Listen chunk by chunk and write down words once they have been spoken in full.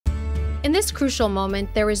In this crucial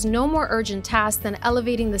moment, there is no more urgent task than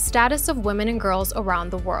elevating the status of women and girls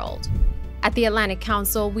around the world. At the Atlantic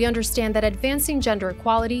Council, we understand that advancing gender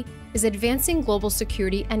equality is advancing global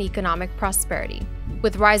security and economic prosperity.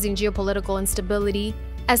 With rising geopolitical instability,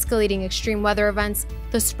 escalating extreme weather events,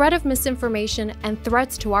 the spread of misinformation, and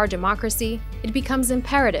threats to our democracy, it becomes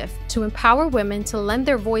imperative to empower women to lend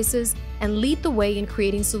their voices and lead the way in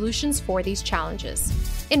creating solutions for these challenges.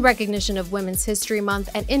 In recognition of Women's History Month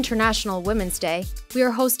and International Women's Day, we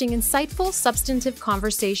are hosting insightful, substantive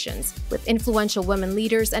conversations with influential women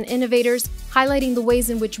leaders and innovators, highlighting the ways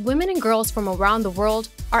in which women and girls from around the world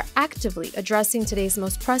are actively addressing today's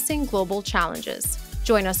most pressing global challenges.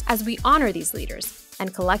 Join us as we honor these leaders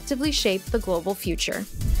and collectively shape the global future.